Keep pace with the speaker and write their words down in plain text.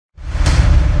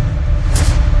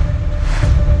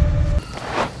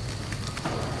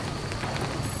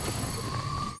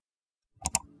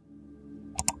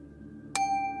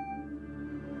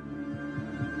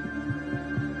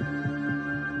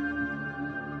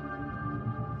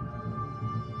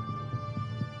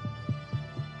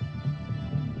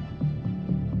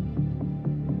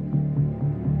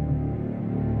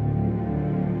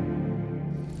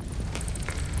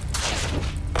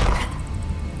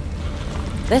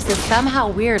This is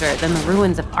somehow weirder than the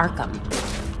ruins of Arkham.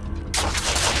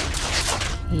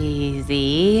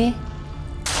 Easy.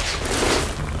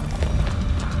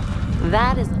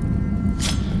 That is...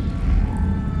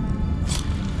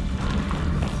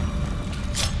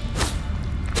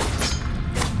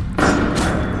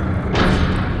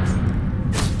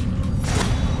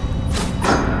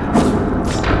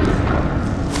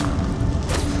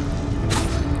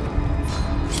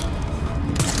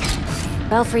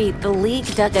 Belfry, the League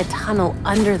dug a tunnel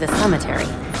under the cemetery.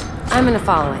 I'm gonna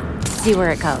follow it, see where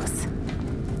it goes.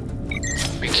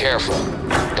 Be careful.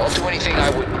 Don't do anything I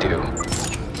wouldn't do.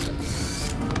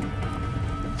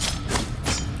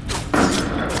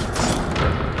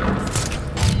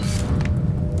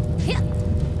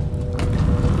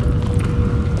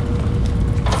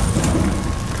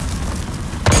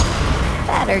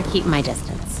 Better keep my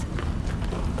distance.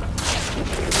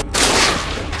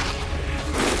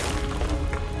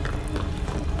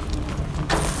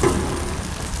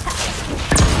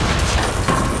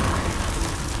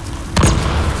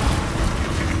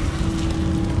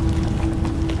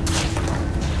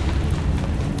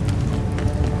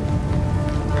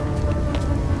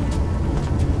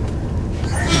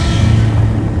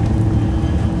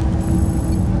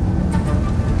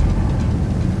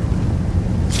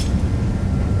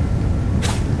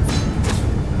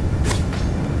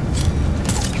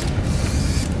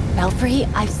 Belfry,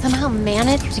 I've somehow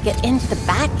managed to get into the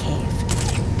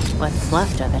Batcave. What's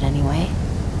left of it, anyway.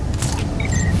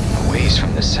 A ways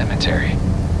from the cemetery.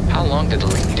 How long did the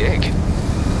League dig?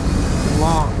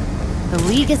 Long. The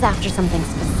League is after something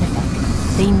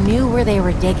specific. They knew where they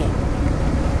were digging.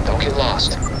 Don't get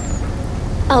lost.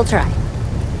 I'll try.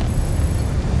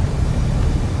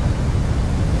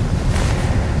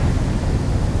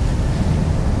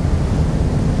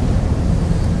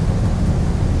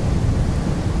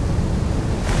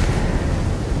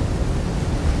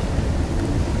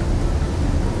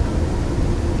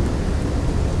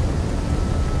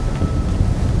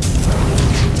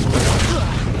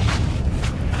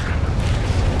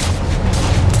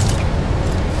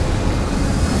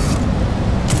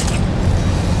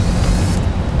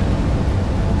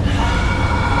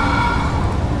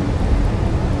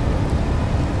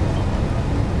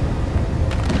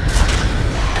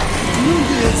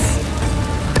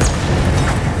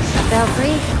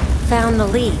 Belfry, found the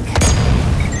League.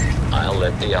 I'll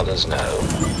let the others know.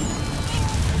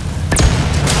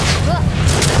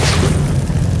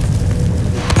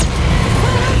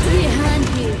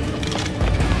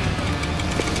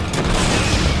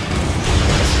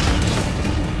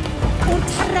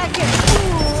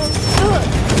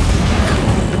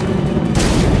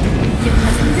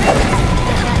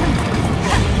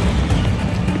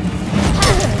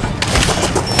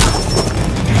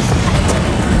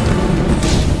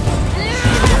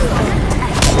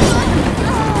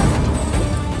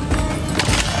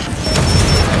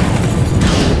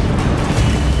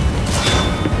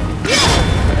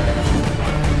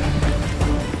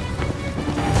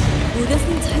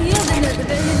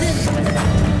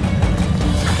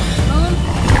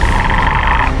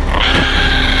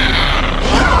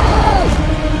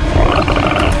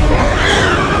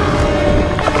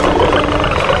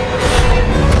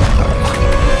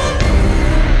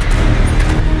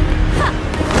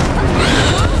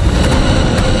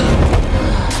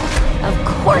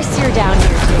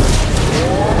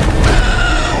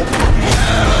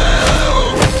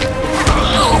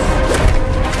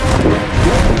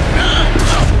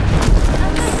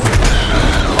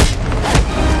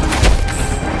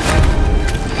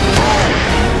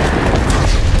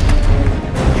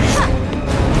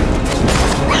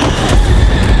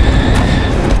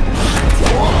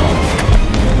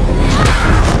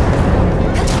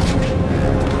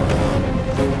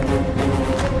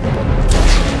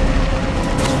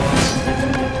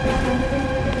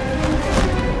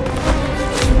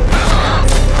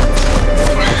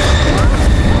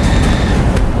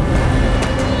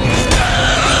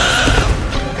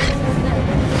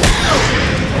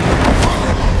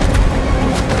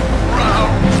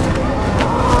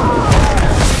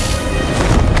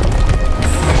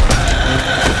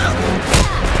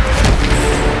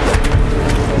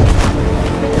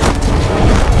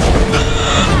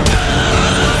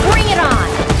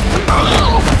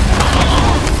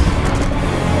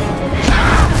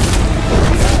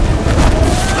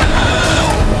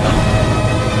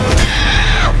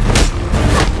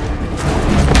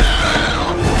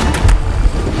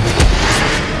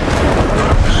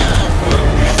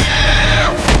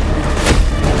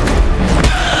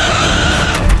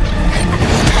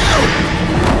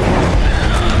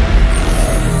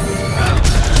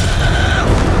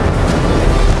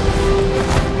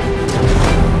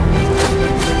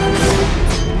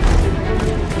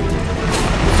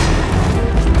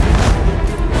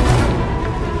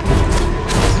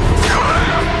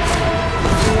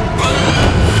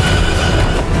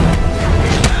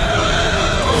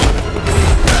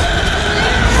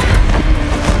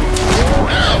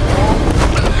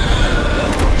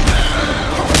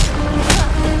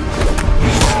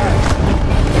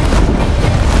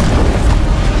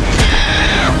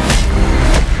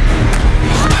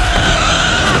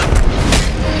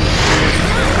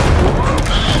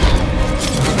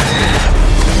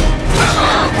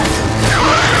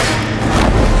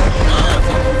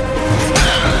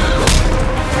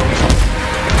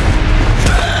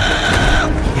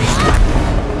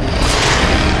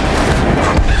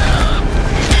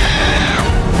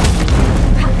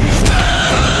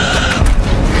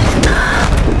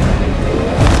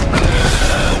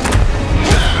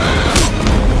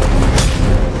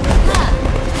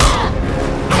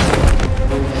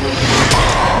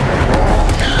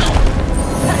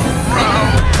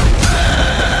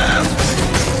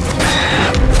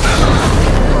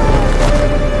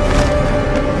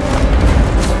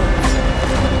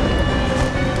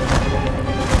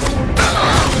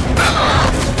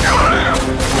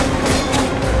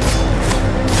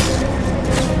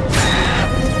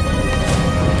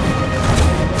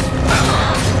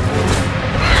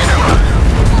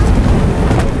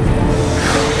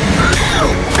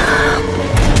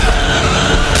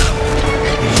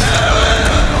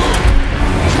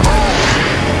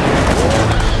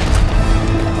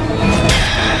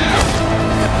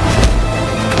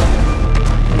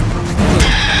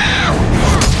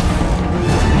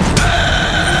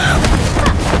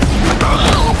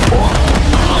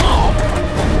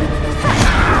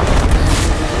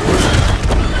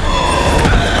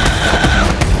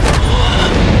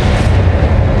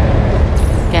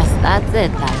 That's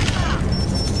it then.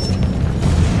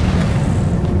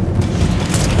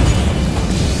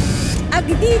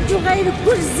 أجديد غير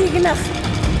كل زينخ.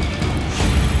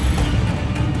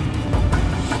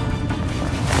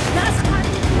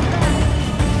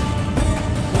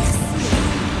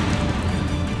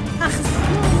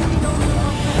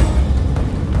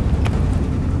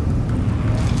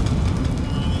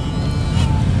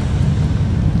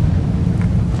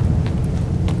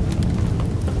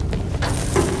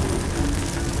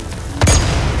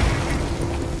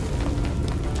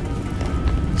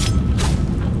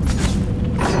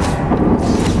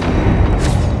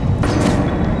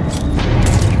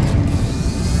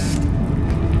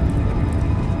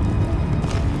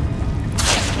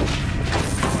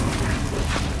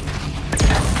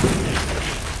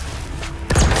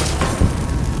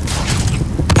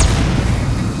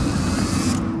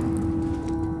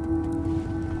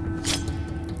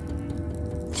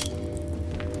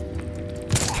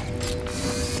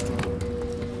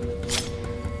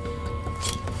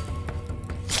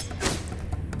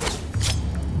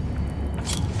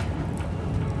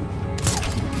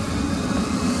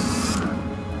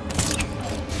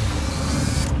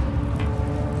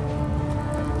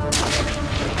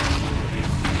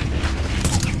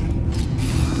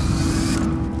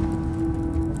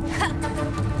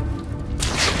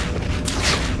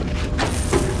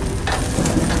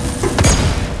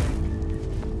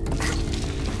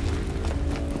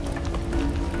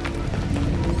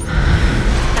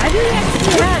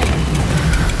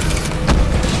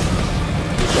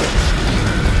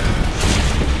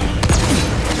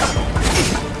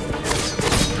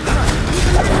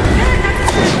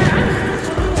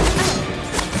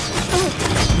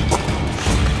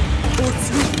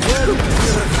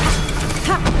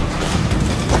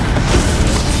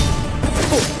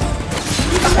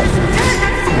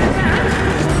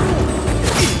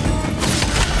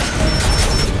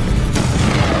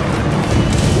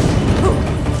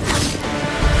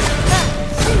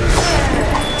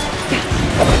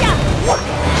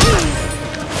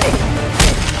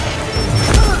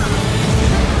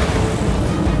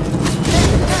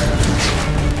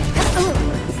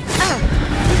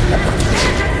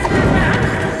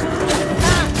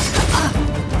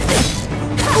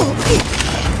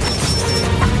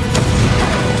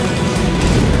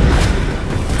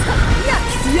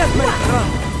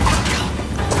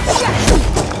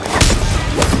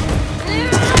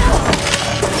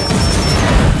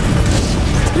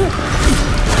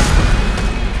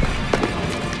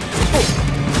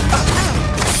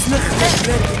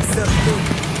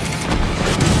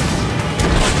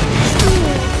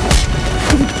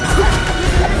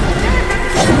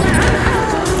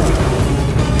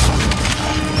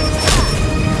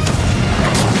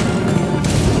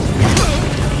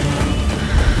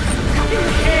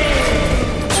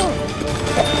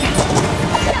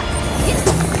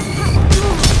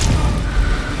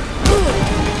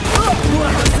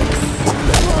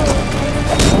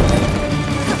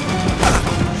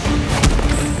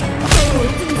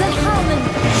 تنزل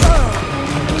حالا.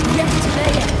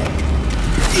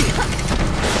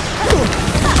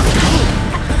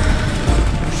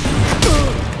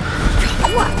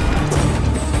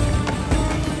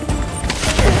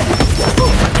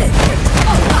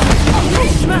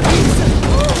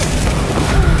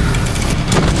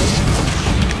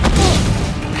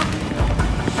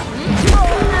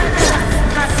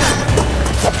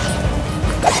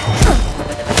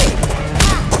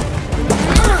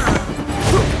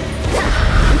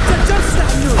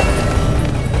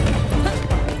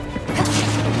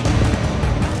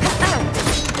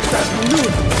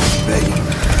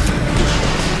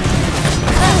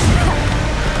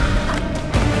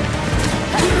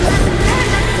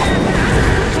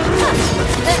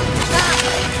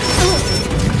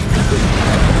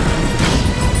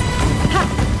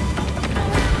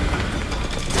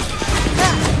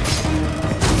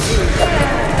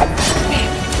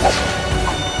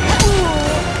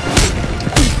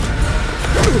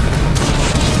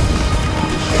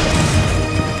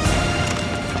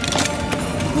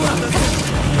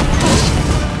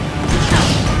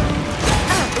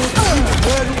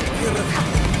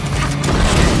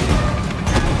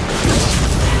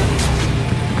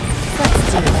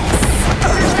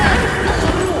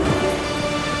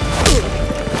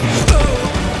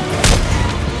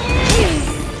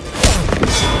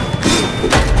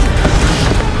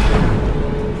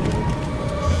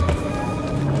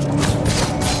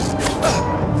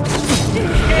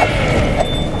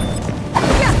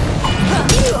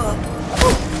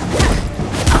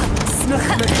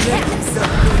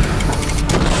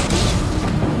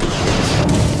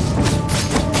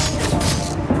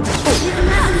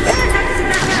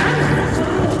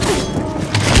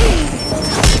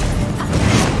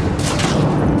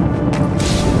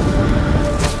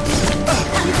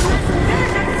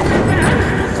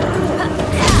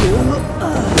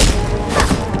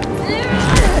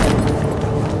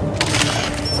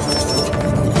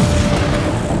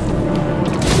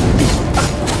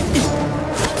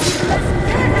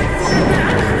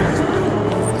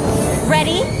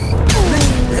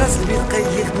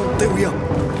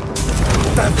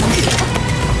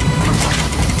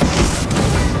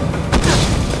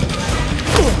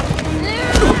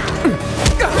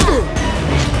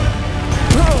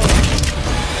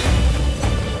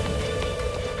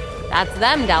 That's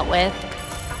them dealt with.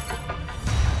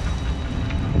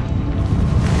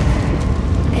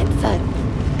 It's a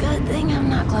good thing I'm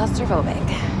not claustrophobic.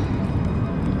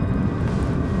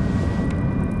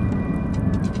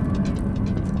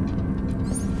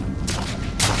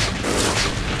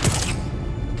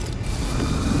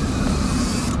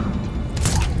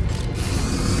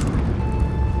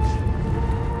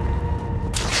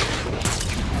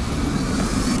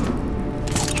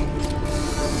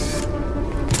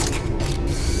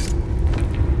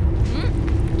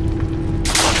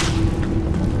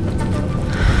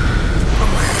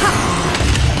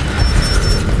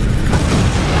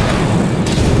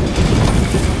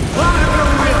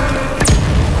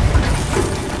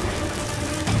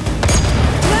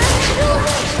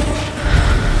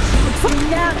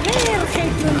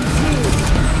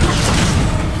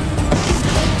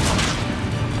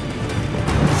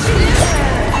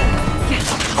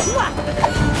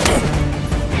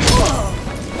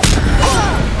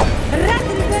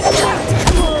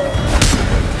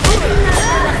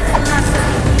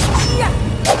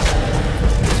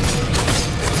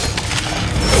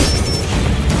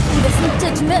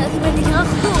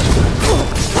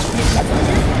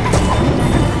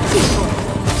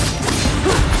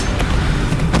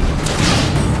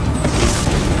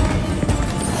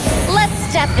 Let's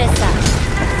step this up.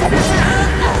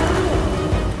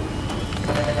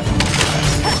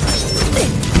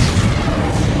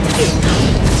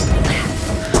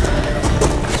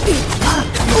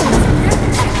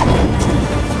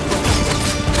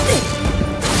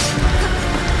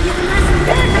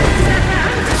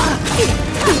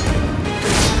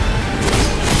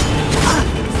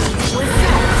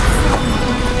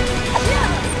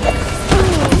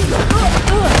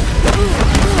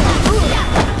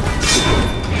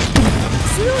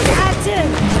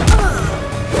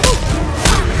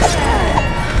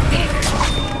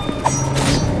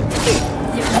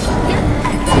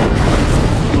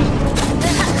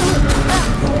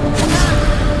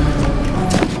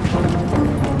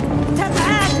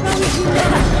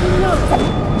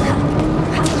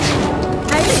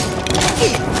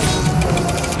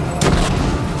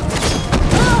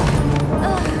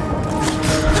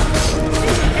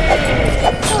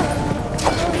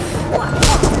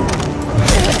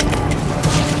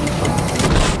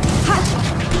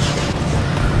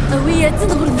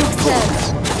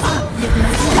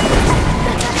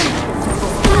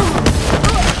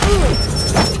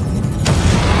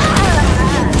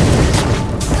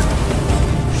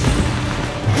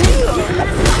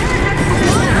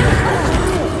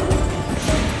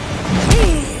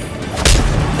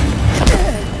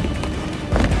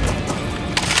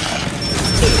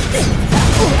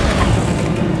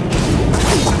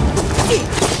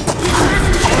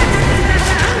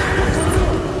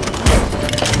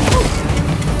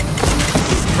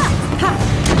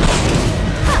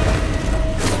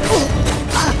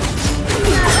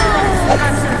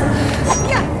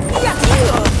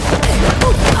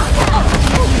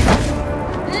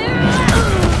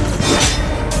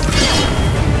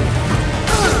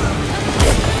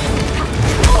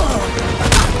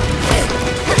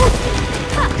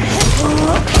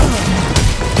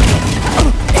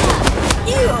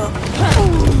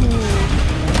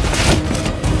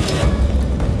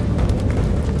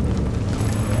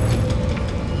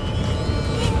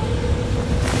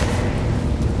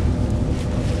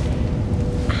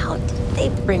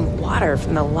 Bring water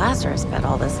from the Lazarus pit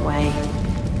all this way.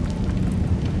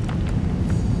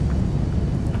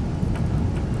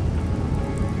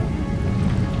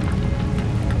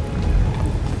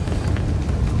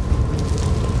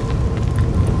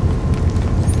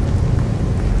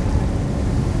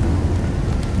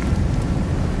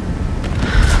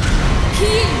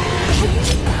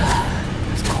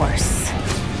 Of course.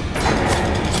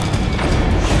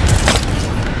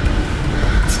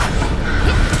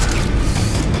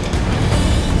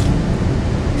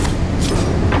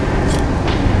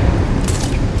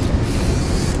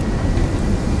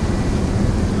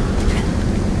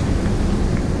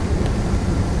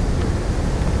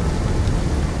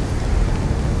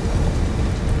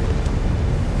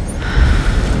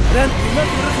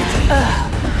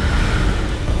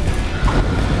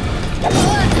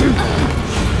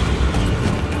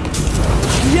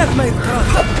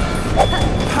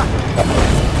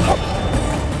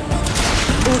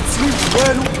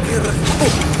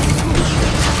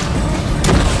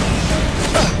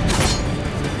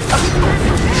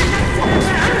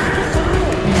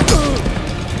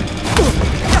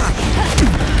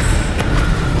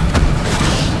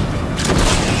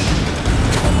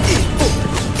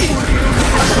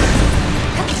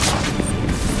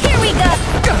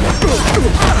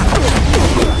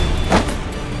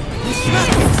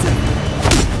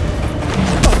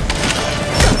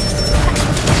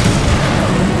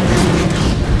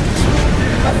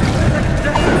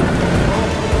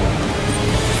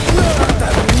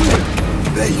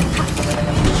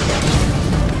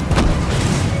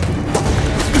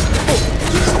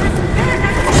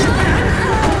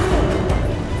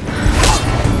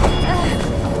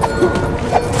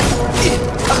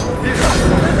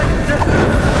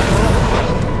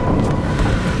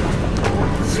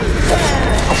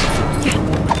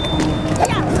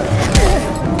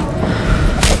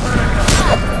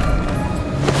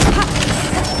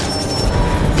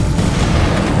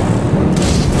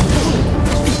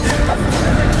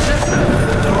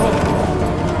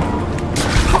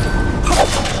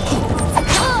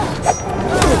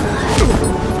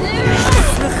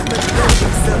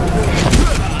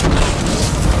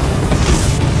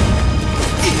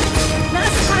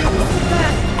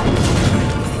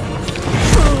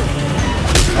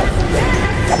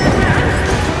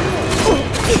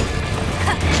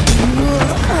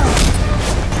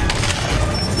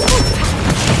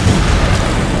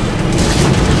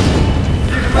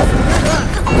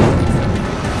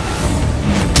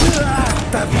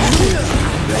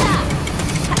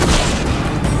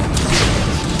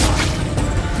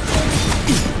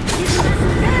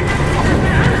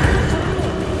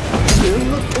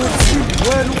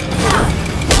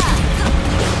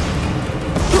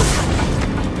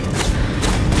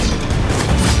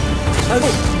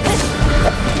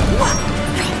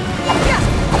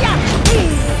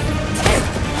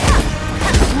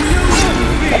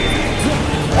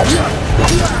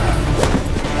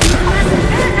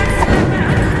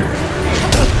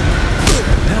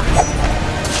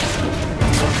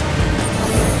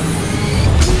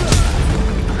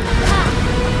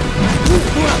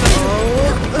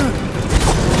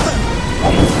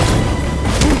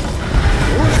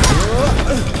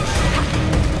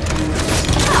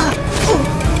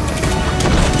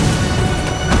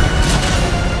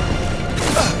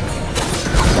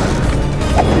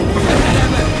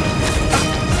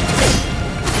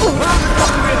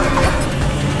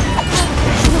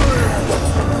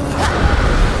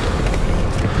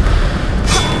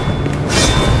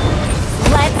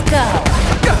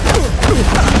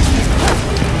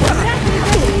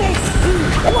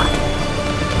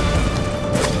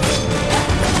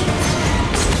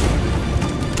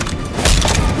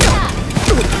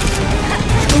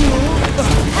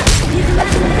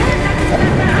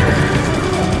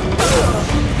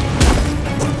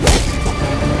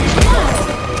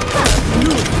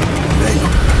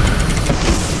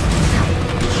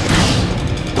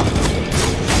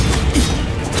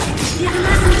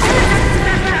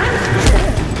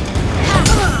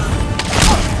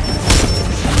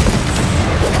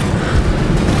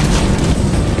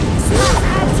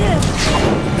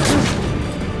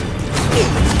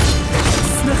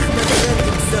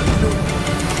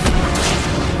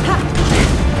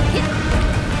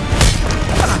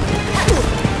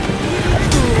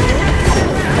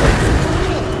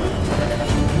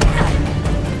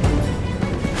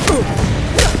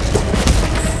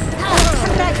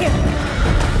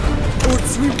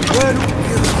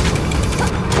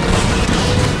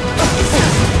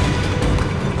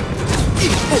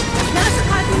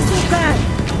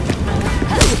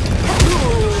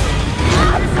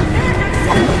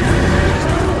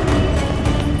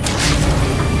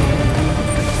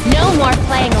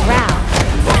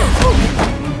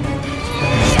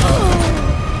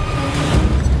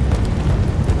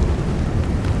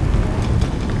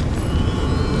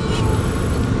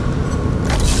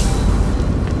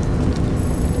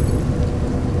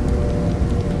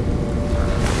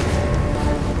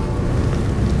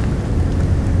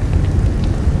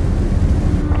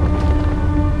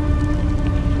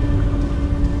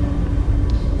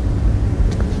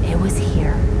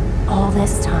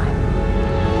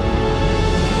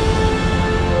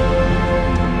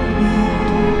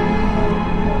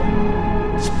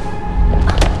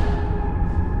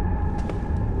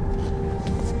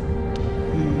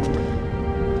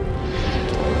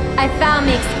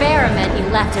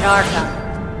 left at Arkham.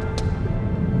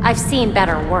 I've seen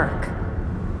better work.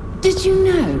 Did you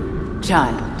know,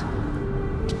 child?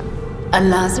 A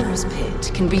Lazarus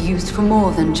pit can be used for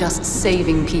more than just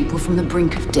saving people from the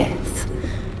brink of death.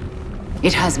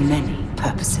 It has many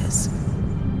purposes.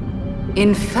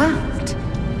 In fact,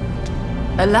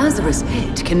 a Lazarus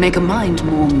pit can make a mind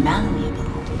more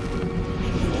malleable,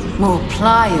 more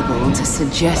pliable to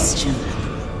suggestion.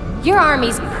 Your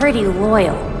army's pretty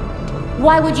loyal.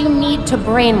 Why would you need to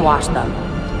brainwash them?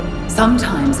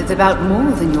 Sometimes it's about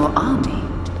more than your army.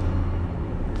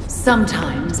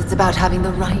 Sometimes it's about having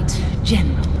the right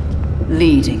general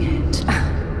leading it.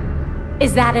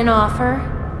 Is that an offer?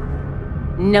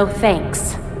 No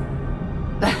thanks.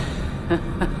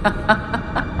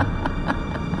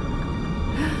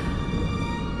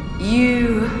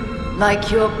 You,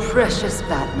 like your precious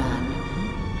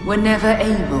Batman, were never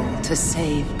able to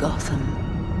save Gotham.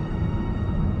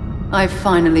 I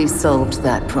finally solved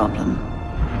that problem.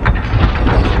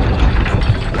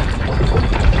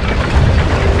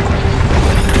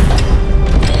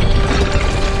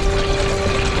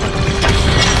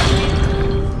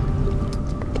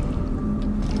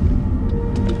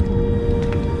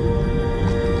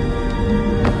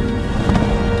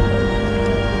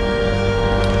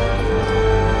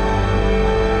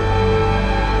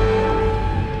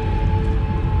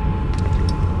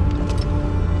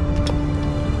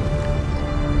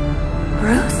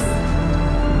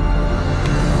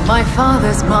 My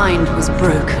father's mind was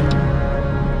broken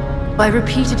by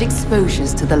repeated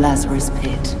exposures to the Lazarus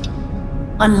pit.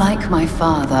 Unlike my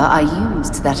father, I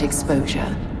used that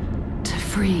exposure to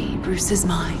free Bruce's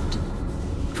mind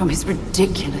from his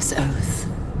ridiculous oath.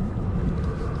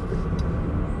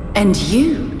 And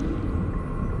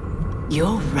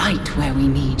you're right where we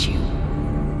need you.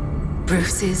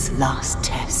 Bruce's last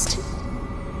test.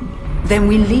 Then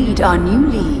we lead our new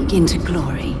league into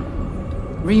glory.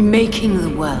 Remaking the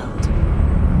world.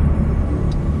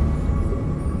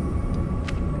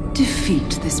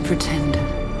 Defeat this pretender.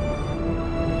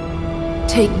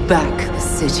 Take back the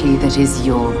city that is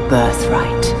your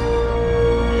birthright.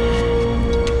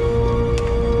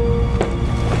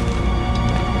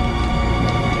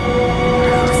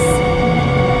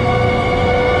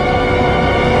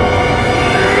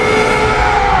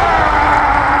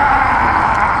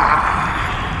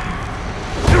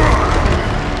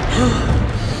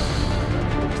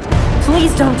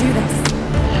 Please don't do this.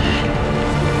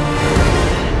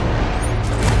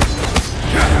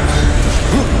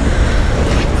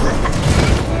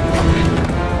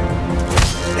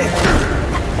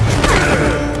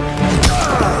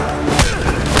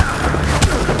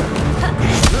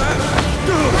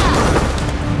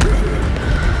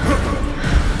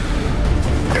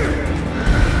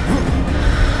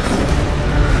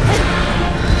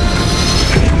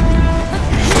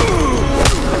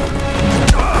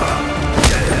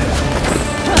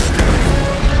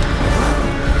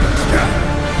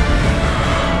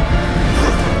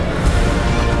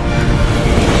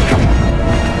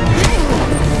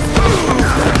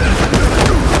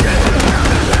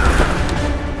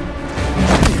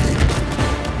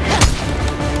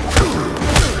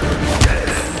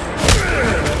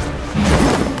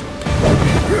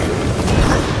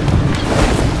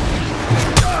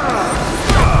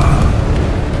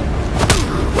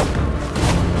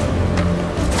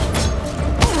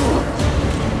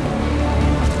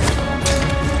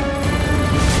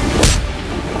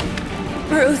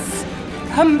 Bruce,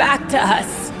 come back to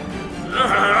us.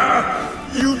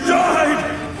 You died!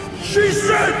 She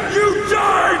said you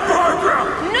died,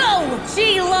 Barbara! No,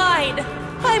 she lied.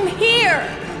 I'm here.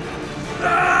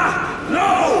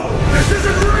 No! This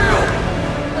isn't real!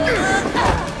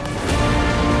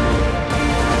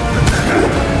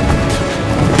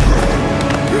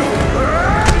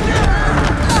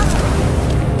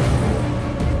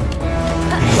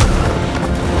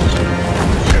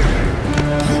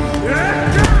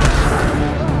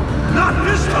 Not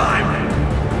this time!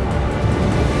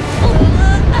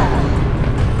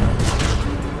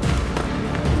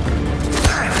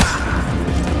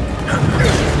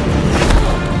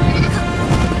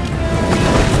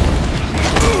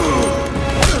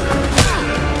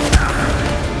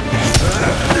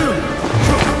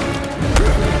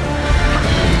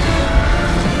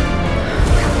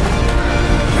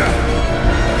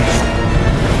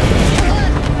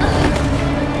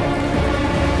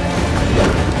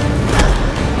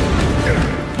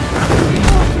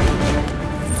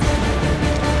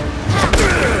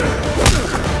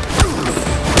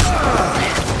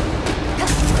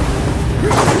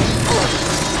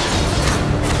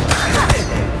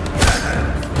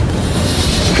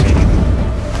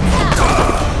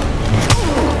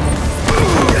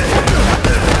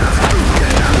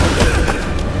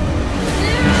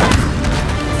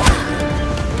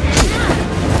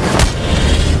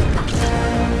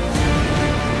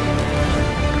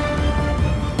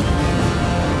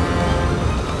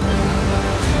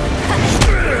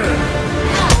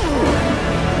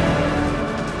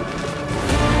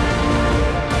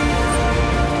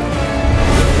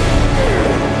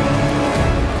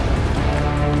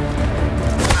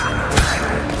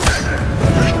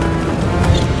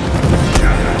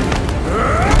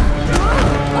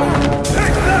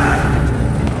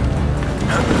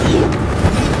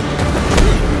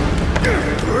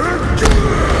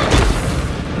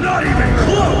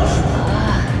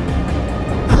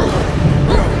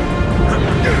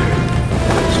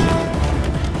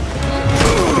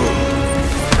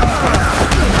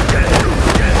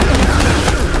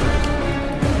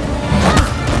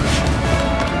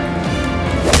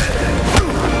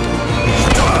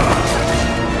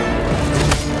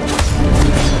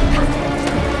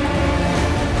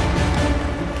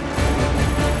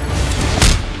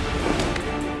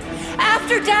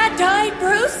 After Dad died,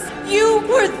 Bruce, you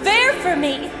were there for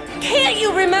me. Can't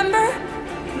you remember?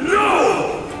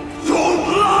 No!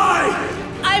 Don't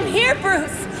lie! I'm here,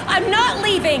 Bruce. I'm not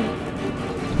leaving.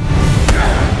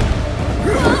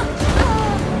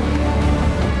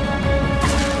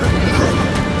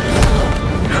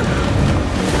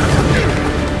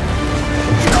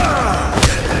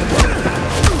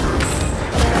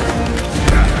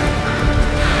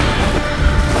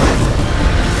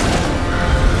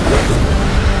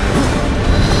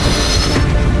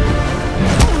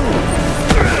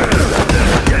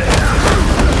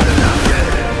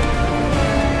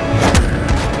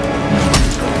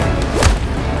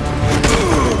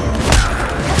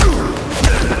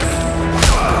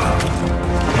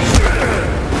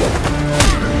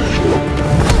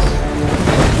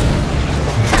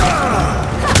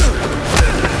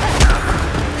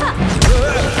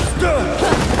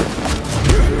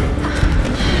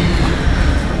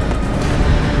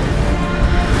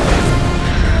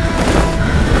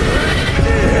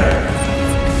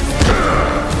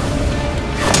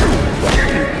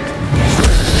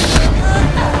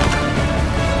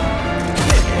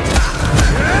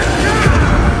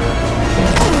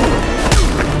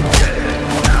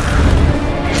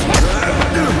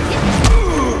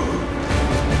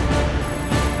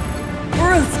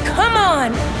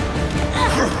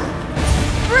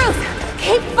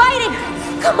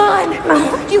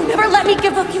 You never let me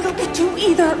give up. You don't get to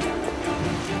either.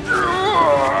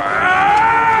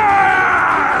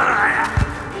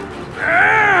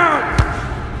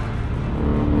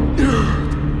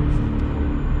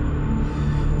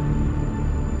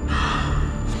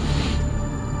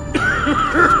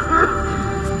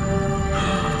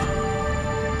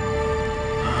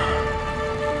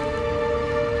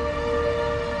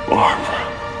 Barbara.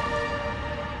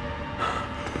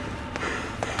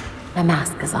 My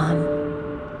mask is on.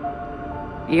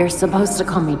 You're supposed to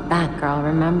call me Batgirl,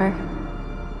 remember?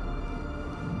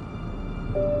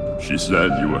 She said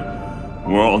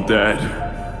we're all dead.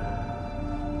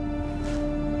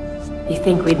 You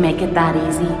think we'd make it that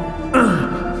easy?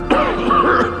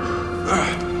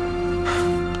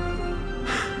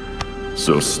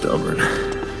 So stubborn.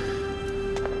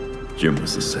 Jim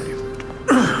was the same.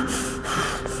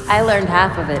 I learned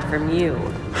half of it from you.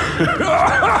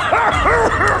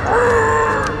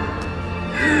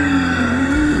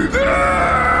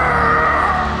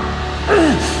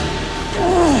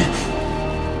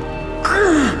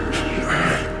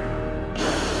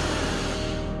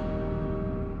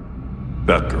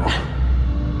 Batgirl,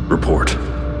 report.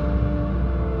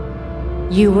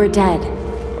 You were dead.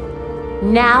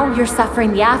 Now you're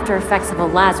suffering the after effects of a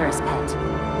Lazarus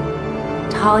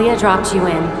pit. Talia dropped you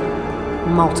in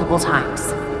multiple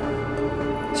times.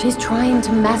 She's trying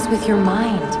to mess with your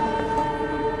mind.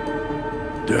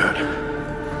 Dad.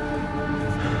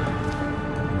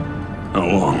 How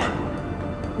long?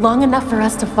 Long enough for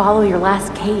us to follow your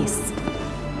last case.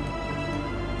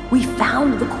 We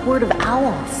found the Court of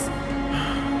Owls.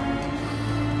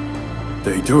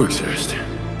 They do exist.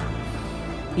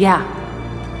 Yeah.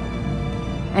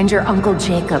 And your Uncle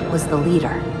Jacob was the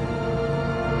leader.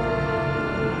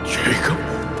 Jacob?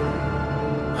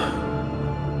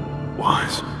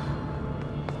 Wise.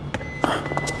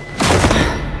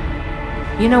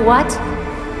 You know what?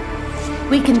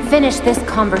 We can finish this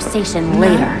conversation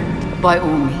later. By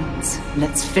all means,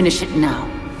 let's finish it now.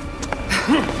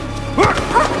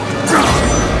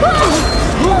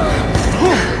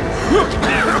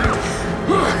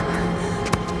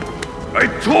 I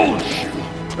told you,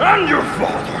 and your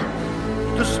father,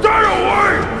 to stay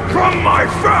away from my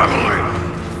family!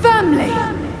 Family!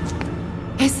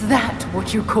 Is that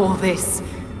what you call this?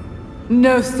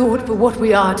 No thought for what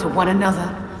we are to one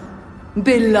another?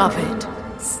 Beloved.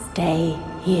 Stay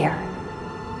here.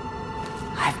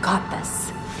 I've got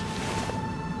this.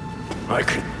 I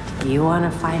can... You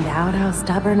want to find out how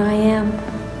stubborn I am?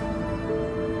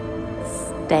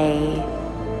 Stay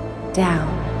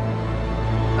down.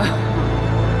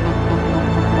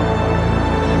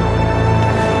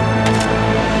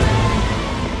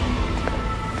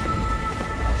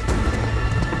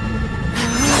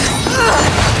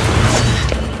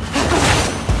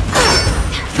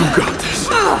 You got this.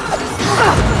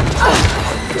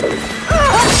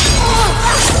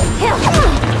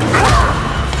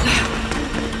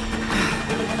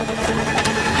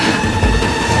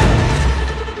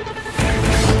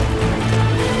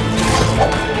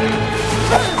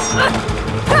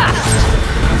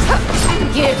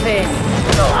 Give in.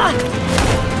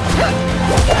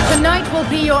 Tonight will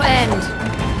be your end.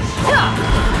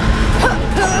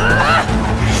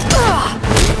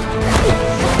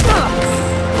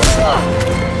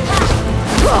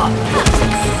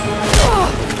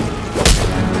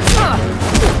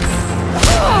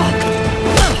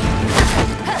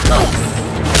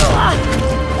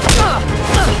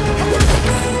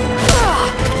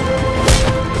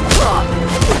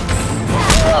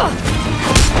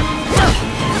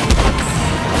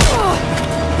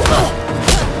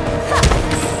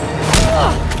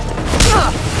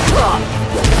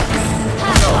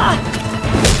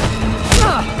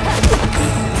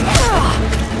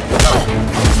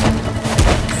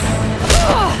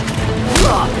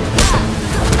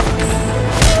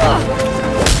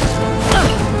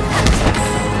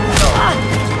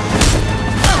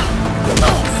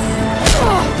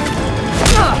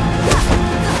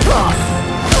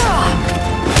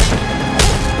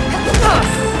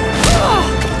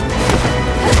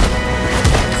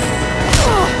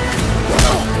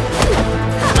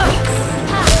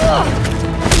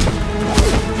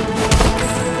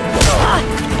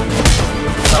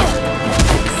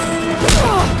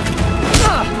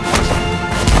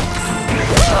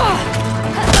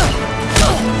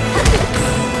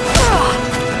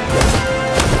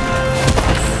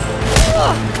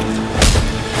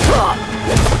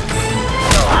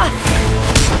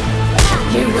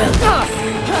 You will.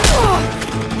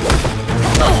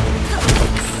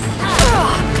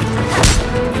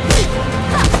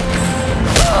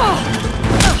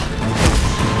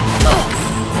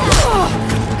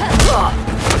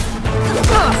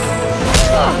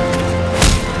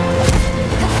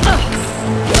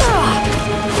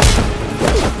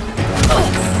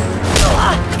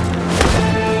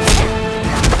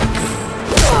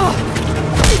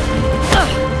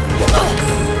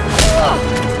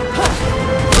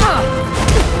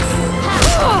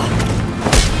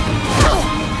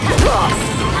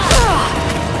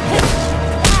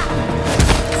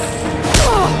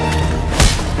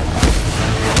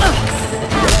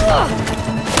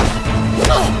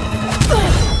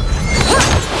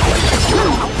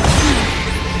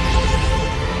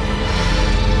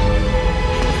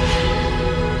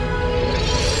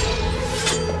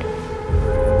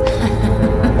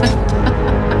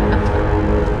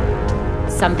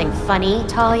 Something funny,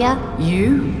 Talia?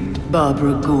 You,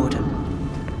 Barbara Gordon.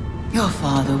 Your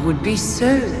father would be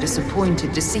so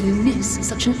disappointed to see you miss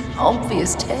such an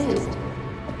obvious tale.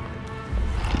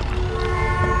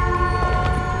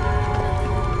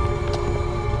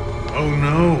 Oh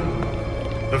no.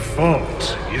 The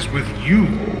fault is with you,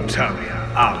 Talia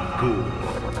al Ghul.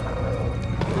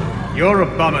 Your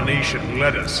abomination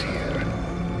led us here.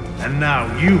 And now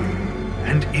you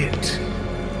and it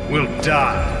will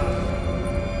die.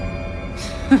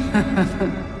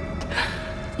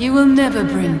 You will never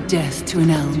bring death to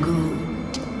an Al Ghul.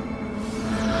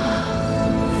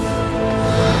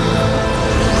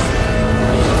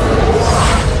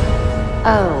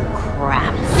 Oh,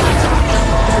 crap.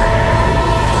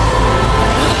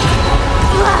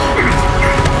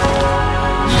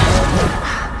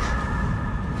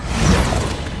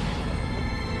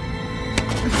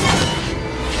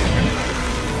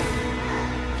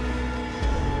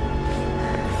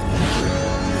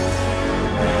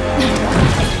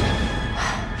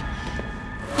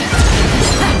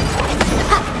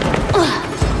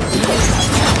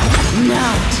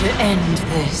 To end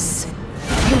this.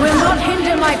 You will not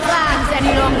hinder my plans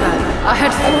any longer. I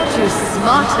had thought you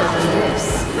smarter than this.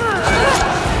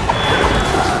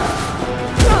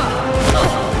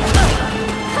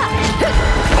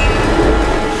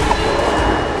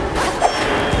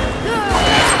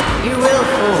 You will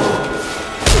fall.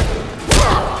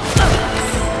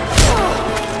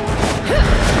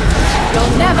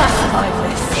 You'll never survive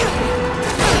this.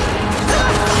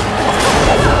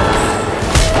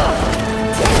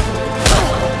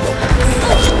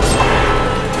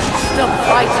 Stop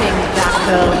fighting, that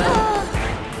girl.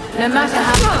 No matter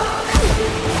how...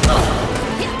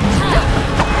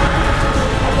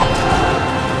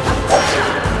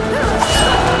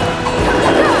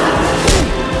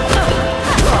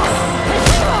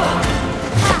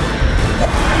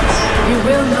 You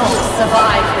will not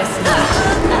survive this match.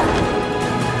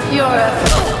 You're a...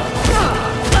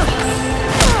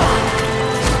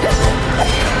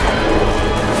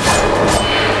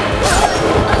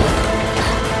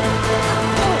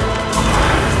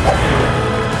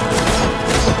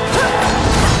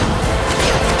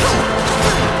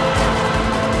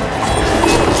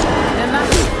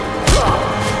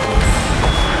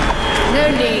 No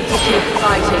need to keep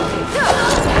fighting.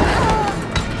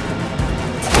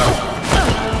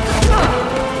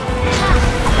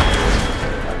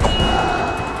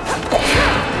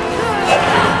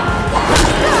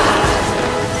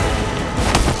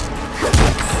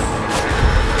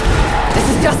 This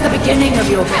is just the beginning of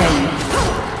your pain.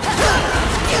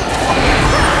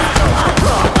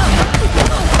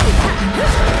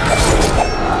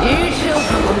 You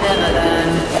children will never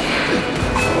learn.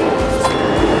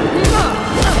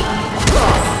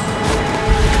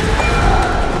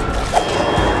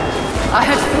 I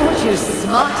had thought you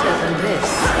smarter than this.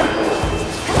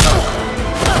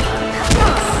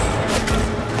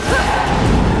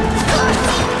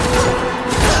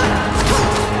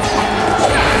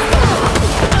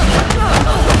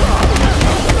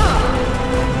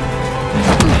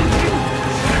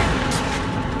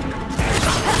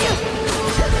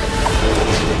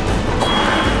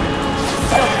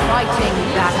 Stop fighting,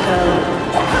 that girl.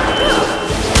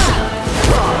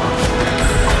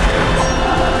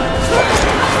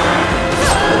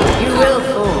 You will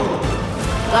fall.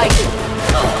 Like...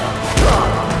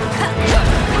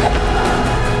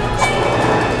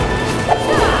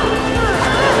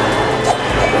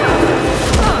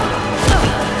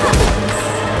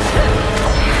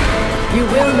 You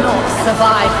will not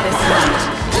survive this night.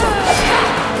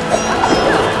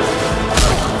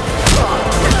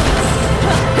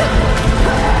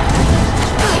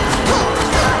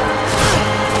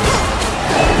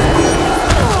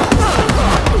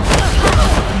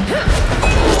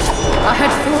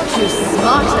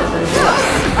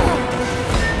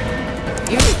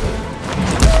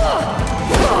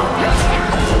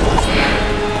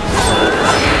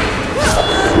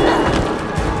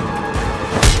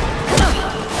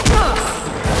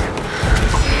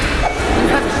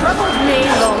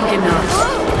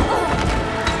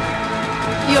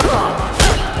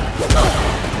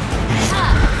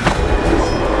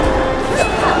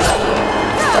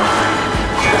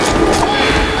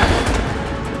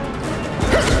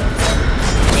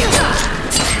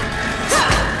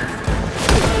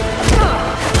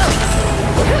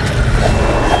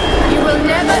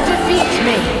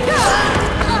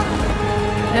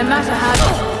 matter how...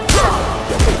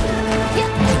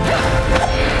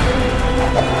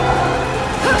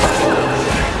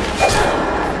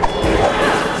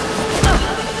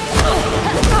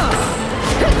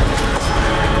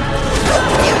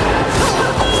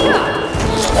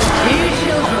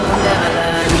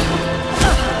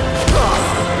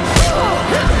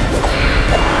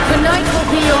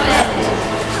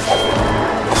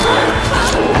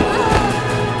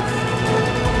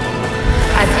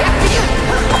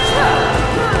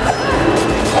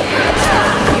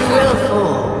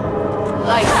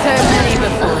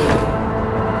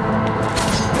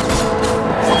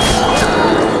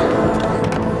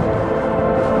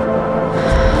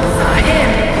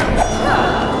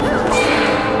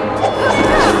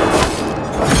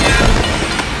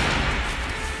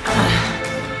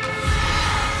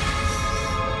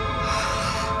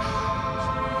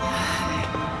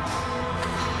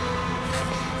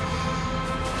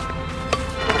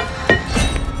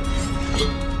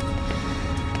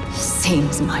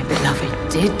 Seems my beloved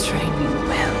did train you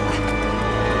well.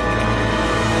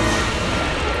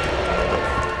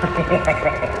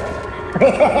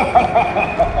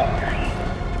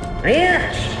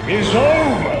 It is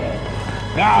over.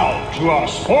 Now to our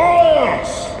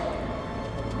spoils.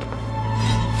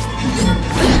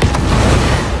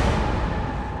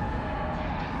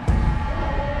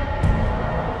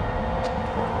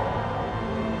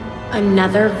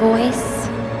 Another voice?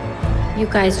 You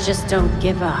guys just don't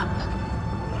give up.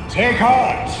 Take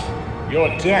heart. Your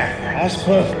death has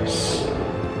purpose.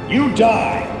 You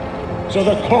die, so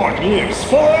the court lives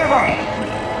forever.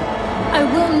 I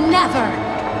will never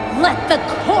let the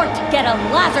court get a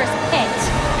Lazarus pit.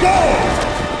 Go!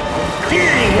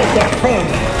 Deal with the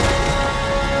permit.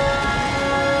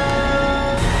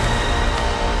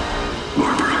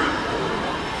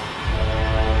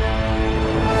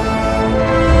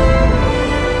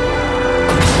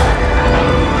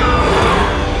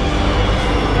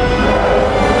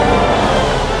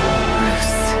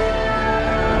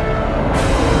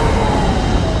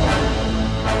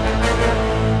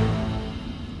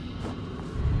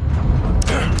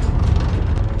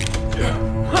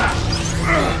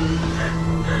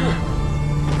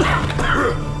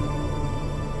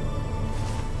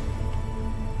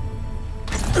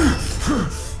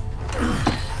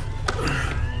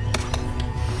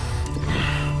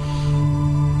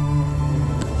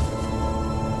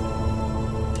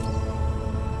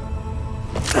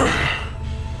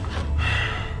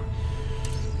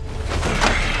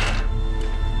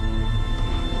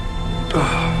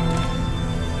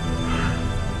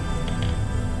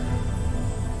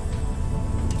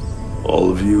 All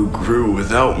of you grew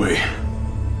without me.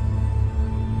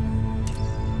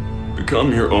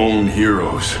 Become your own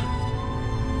heroes.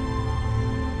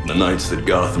 The knights that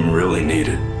Gotham really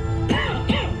needed.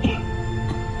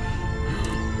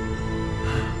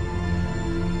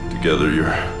 Together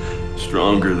you're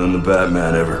stronger than the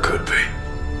Batman ever could be.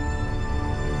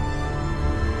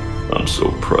 I'm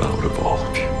so proud of all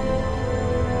of you.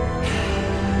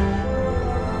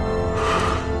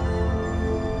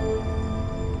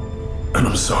 And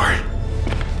I'm sorry.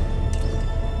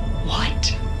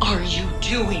 What are you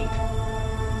doing?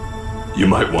 You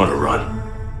might want to run.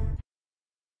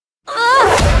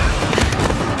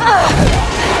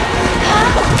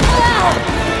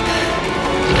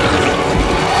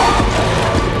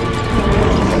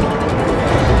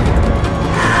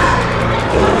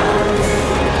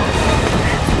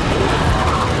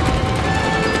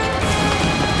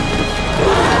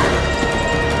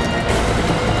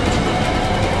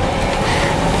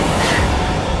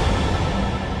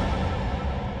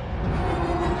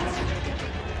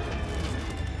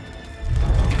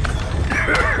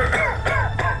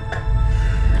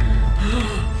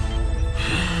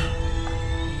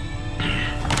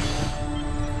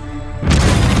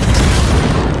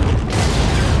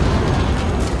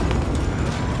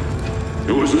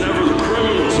 It was never the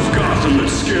criminals of Gotham that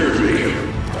scared me.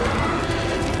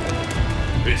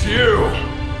 It's you.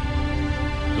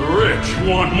 The rich who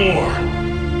want more.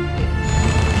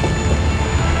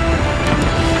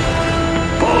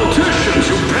 Politicians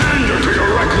who pander to your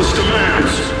reckless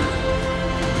demands.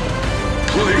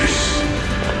 Police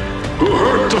who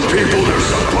hurt the people they're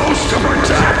supposed to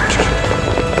protect.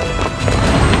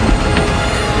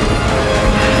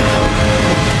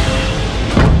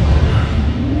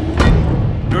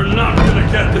 You're not gonna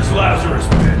get this Lazarus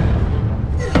pit.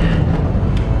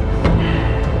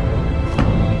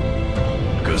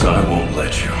 Because I won't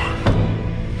let you.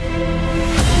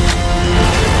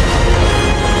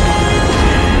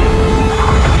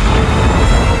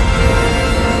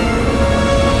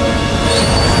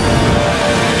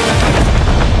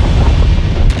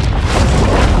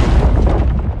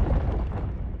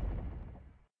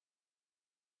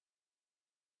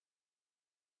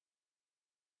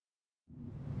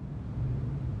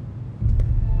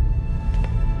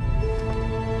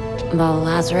 The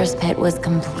Lazarus Pit was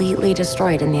completely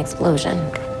destroyed in the explosion.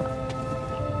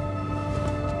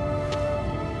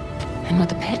 And with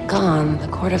the pit gone, the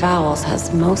Court of Owls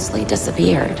has mostly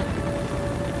disappeared.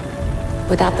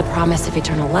 Without the promise of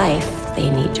eternal life, they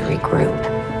need to regroup.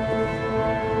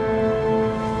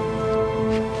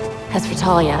 As for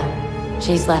Talia,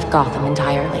 she's left Gotham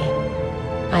entirely.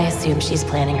 I assume she's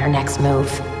planning her next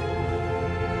move.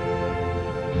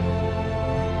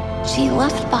 She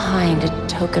left behind a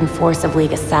token force of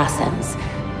League assassins.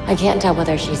 I can't tell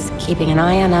whether she's keeping an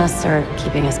eye on us or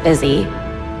keeping us busy.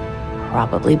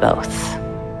 Probably both.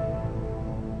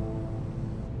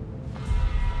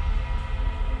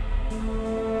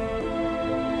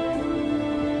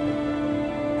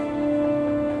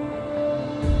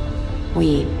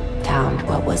 We found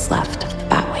what was left of the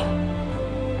Batwing.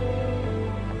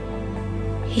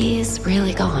 He's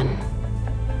really gone.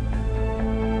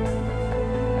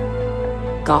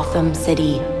 Gotham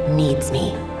City needs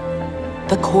me.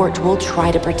 The court will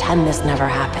try to pretend this never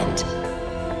happened.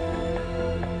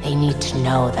 They need to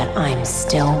know that I'm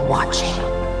still watching.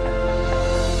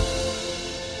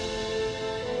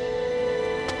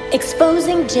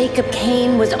 Exposing Jacob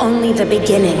Kane was only the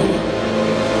beginning.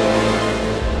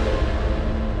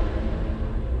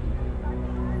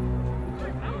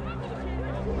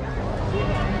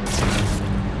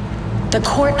 The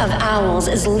Court of Owls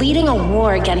is leading a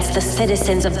war against the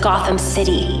citizens of Gotham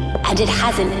City, and it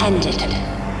hasn't ended.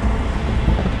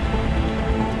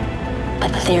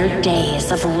 But their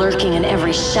days of lurking in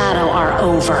every shadow are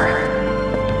over.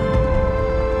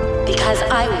 Because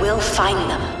I will find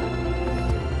them.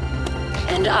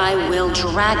 And I will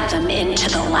drag them into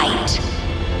the light.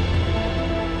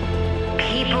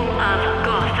 People of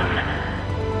Gotham,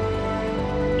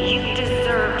 you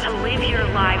deserve to live your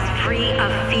lives free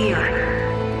of fear.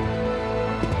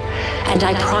 And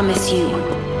I promise you,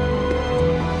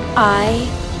 I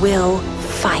will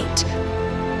fight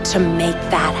to make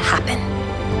that happen.